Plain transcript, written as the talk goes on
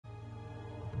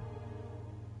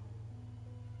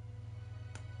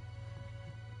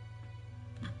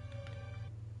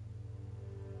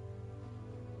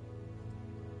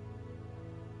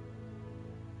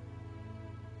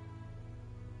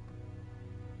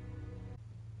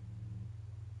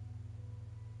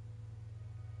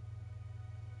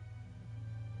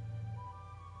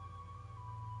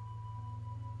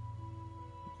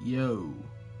Yo.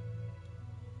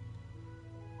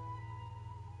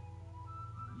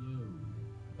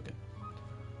 Okay.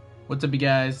 What's up, you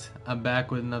guys? I'm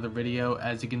back with another video.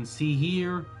 As you can see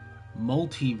here,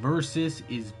 MultiVersus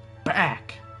is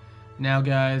back. Now,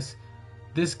 guys,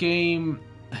 this game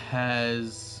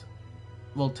has...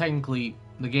 well, technically,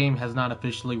 the game has not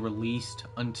officially released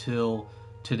until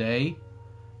today.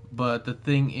 But the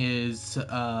thing is,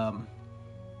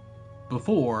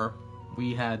 before,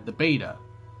 we had the beta.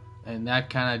 And that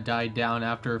kind of died down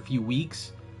after a few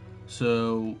weeks.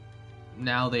 So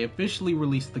now they officially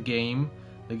released the game.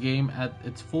 The game at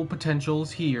its full potential is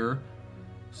here.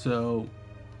 So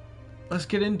let's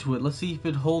get into it. Let's see if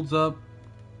it holds up.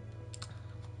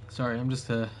 Sorry, I'm just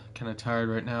kind of tired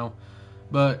right now.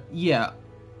 But yeah,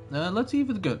 let's see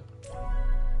if it's good.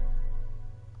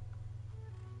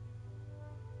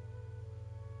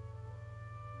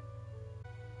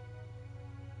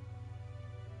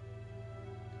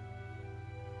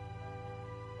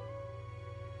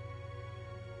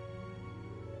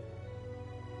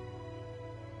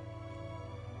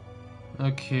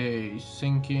 Okay,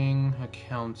 syncing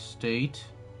account state.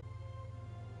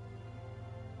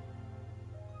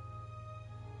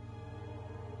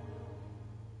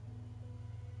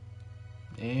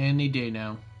 Any day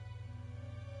now.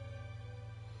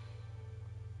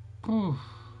 Whew.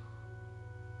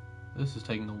 This is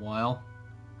taking a while.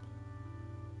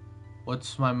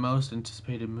 What's my most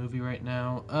anticipated movie right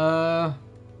now?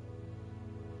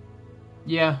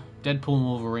 Yeah, Deadpool and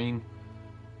Wolverine.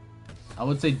 I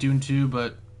would say Dune 2,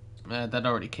 but that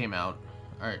already came out.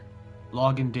 Alright.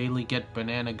 Login daily, get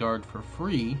Banana Guard for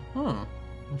free. Huh.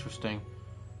 Interesting.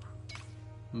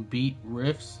 Beat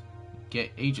Riffs,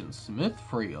 get Agent Smith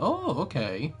free. Oh,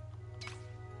 okay.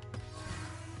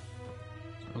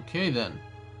 Okay, then.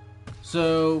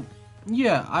 So,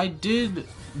 yeah, I did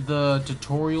the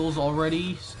tutorials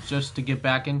already just to get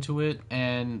back into it.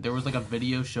 And there was like a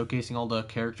video showcasing all the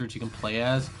characters you can play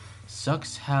as.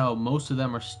 Sucks how most of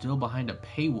them are still behind a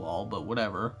paywall, but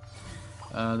whatever.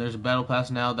 There's a battle pass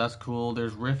now, that's cool.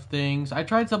 There's rift things. I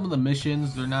tried some of the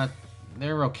missions.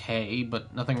 They're okay,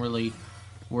 but nothing really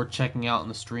worth checking out in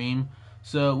the stream.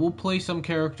 So we'll play some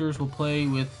characters. We'll play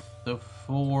with the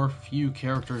few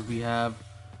characters we have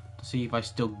to see if I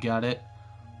still got it.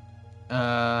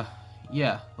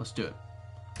 Yeah, let's do it.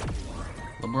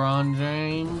 LeBron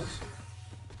James.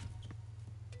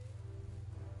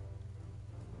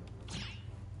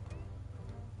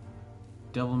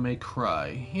 Devil May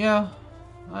Cry. Yeah,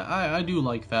 I do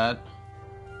like that.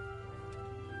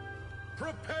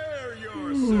 Prepare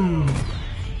yourself.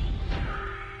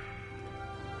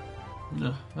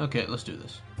 Okay, let's do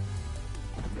this.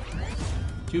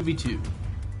 2v2.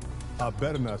 I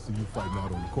better not see you fighting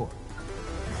out on the court.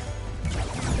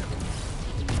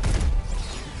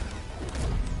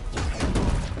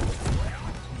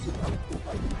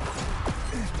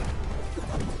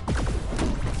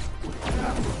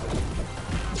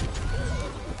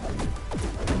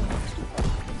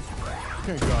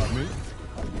 Can't guard me.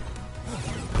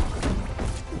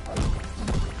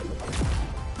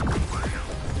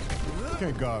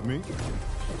 Can't guard me.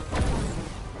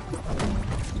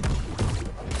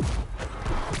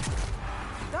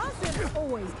 Gossip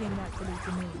always came naturally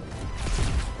to me.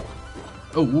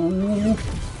 Oh,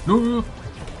 no.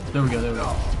 There we go, there we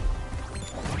go.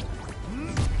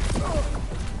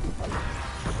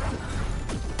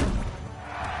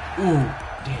 Ooh,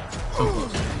 damn, so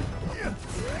close.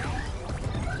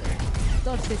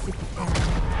 Dodge this if you can.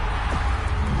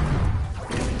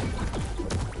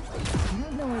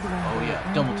 No other way. Oh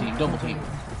yeah, double team, double team.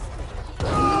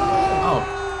 Oh,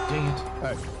 dang it.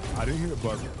 Hey, I didn't hear it,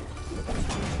 buzzer.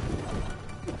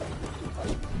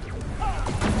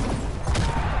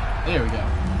 There we go.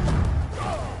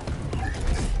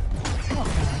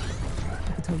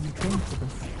 I told you trained for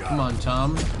this. Come on,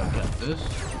 Tom. I got this.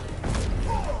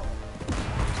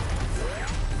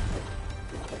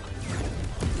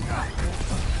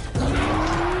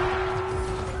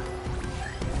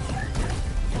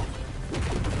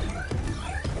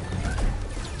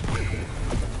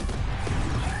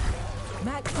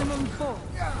 Maximum force.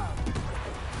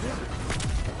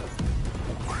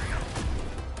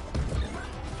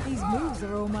 These moves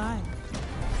are all mine.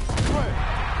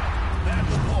 That's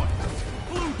the point.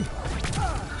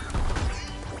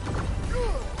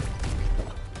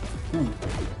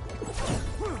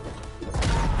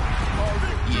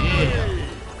 Yeah.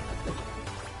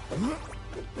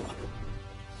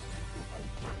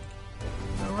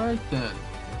 Alright then.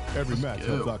 Every match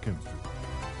go. has our chemistry.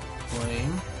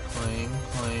 Claim, claim,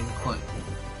 claim, claim.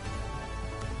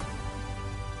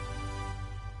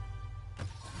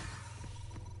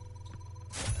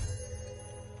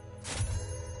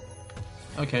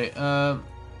 Okay,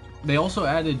 they also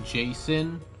added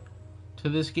Jason to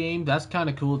this game. That's kind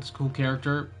of cool. It's a cool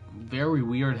character. Very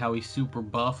weird how he's super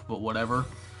buff, but whatever.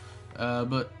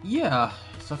 But yeah,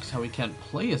 sucks how we can't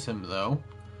play as him though.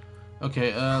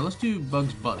 Okay, let's do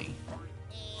Bugs Bunny.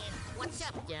 What's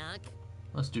up, Doc?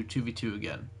 Let's do 2v2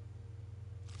 again.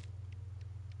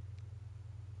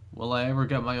 Will I ever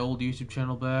get my old YouTube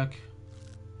channel back?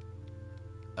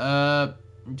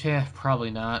 Yeah,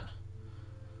 probably not.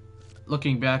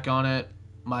 Looking back on it,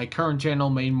 my current channel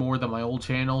made more than my old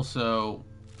channel, so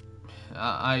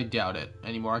I doubt it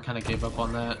anymore. I kind of gave up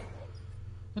on that.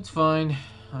 It's fine.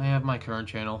 I have my current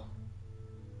channel.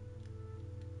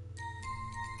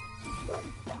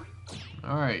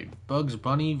 Alright, Bugs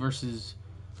Bunny versus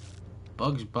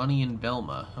Bugs Bunny and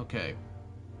Velma. Okay.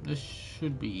 This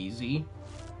should be easy.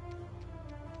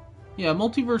 Yeah,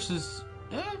 MultiVersus,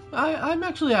 I'm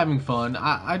actually having fun.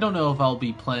 I don't know if I'll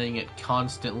be playing it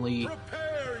constantly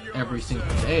every single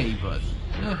day, but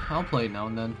I'll play it now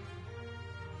and then.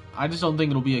 I just don't think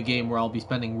it'll be a game where I'll be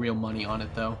spending real money on it,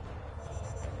 though.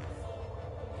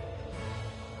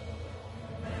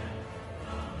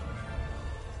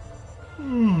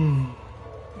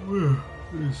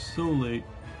 It is so late.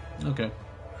 Okay.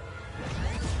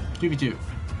 2v2.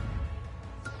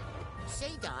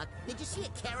 Say, Doc, did you see a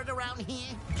carrot around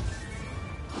here?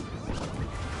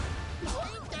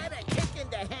 Ain't that a kick in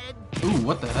the head? Ooh,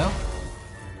 what the hell?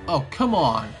 Oh, come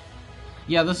on.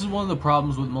 Yeah, this is one of the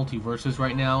problems with MultiVersus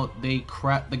right now. The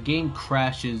game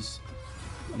crashes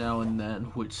now and then,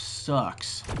 which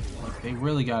sucks. Like, they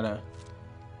really gotta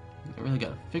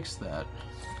fix that.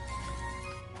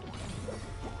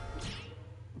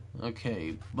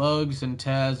 Okay, Bugs and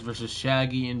Taz versus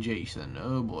Shaggy and Jason.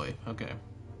 Oh boy, okay.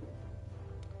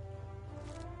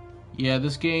 Yeah,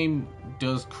 this game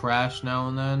does crash now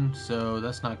and then, so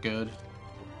that's not good.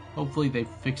 Hopefully they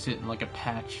fix it in like a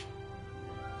patch.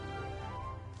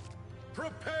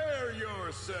 Prepare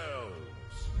yourselves.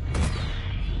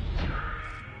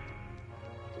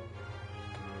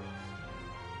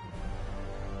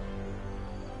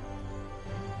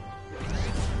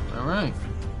 Alright.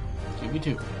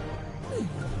 2v2.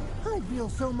 I feel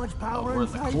so much power we're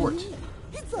in the inside court. me.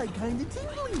 It's like kind of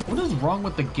tingling. What is wrong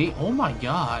with the game? Oh my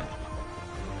god.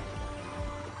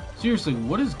 Seriously,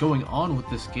 what is going on with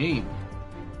this game?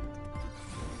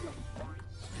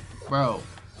 Bro,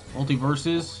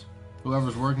 MultiVersus,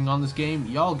 whoever's working on this game,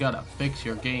 y'all gotta fix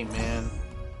your game, man.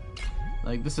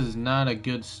 Like, this is not a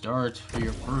good start for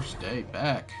your first day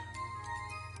back.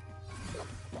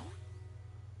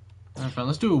 Alright, fine,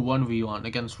 let's do a 1v1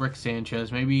 against Rick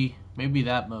Sanchez. Maybe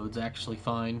that mode's actually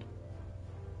fine.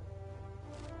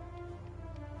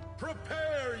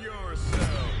 Prepare yourselves.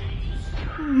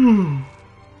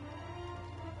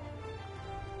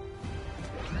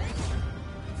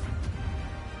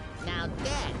 Now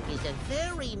that is a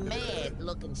very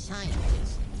mad-looking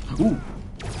scientist. Ooh.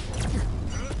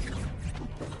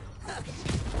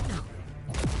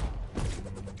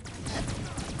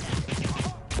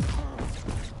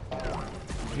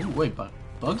 Ooh, wait, but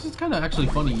Bugs is kind of actually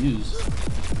fun to use.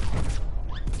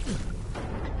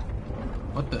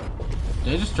 What the?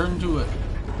 Did I just turn into a...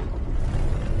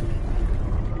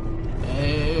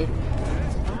 Hey.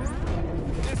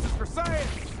 This is for science.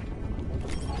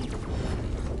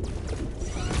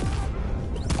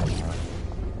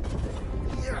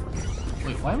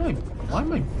 Wait, why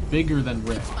am I bigger than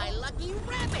Rick? My lucky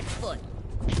rabbit foot.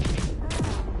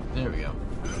 There we go.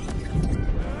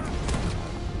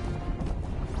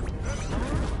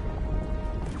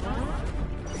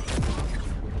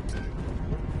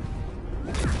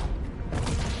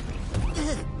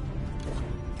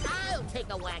 I'll take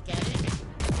a whack at it.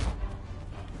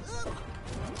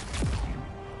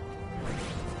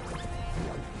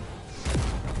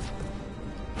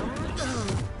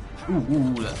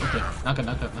 Ooh, that's okay. Not good,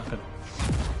 not good, not good.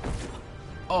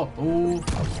 Oh, oh.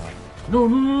 No,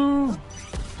 no, no.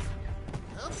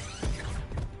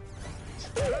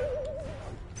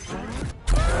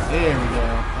 There we go.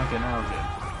 Okay, now we're good.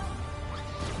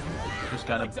 Just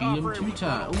gotta beat him 2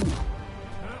 times. Ooh.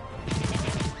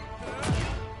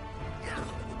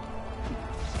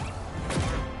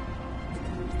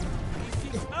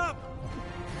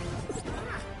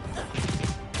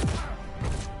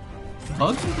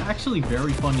 Bugs is actually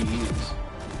very fun to use.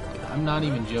 I'm not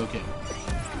even joking.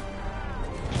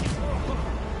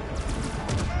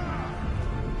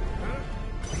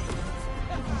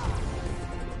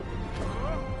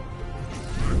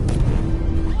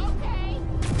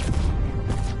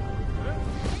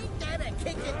 Ain't that a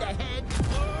kick in the head?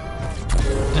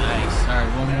 Nice. Alright,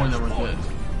 one more, then we're good.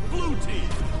 Blue team.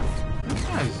 This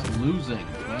guy's losing,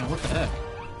 man. What the heck?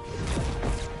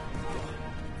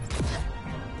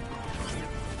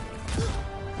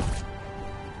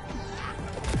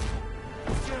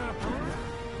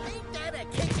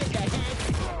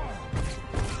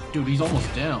 Dude, he's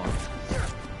almost down.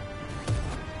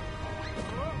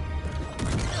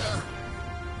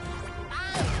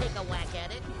 I'll take a whack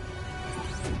at it.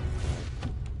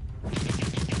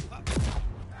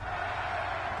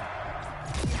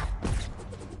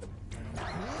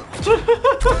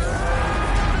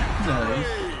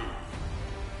 Nice.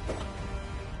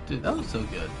 Dude, that was so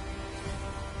good.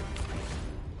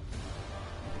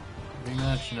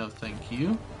 Rematch, no thank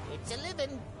you. It's a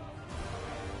living.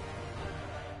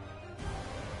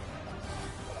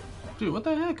 Dude, what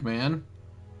the heck, man?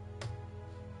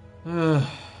 Oh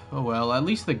well, at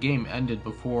least the game ended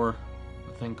before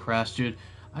the thing crashed, dude.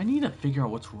 I need to figure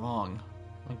out what's wrong,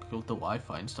 like with the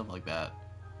Wi-Fi and stuff like that.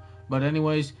 But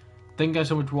anyways, thank you guys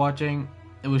so much for watching.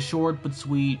 It was short but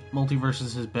sweet.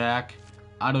 MultiVersus is back.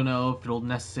 I don't know if it'll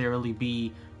necessarily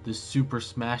be the Super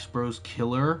Smash Bros.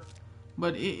 Killer,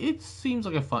 but it seems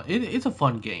like it's a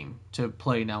fun game to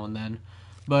play now and then.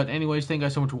 But anyways, thank you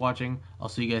guys so much for watching. I'll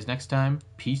see you guys next time.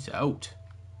 Peace out.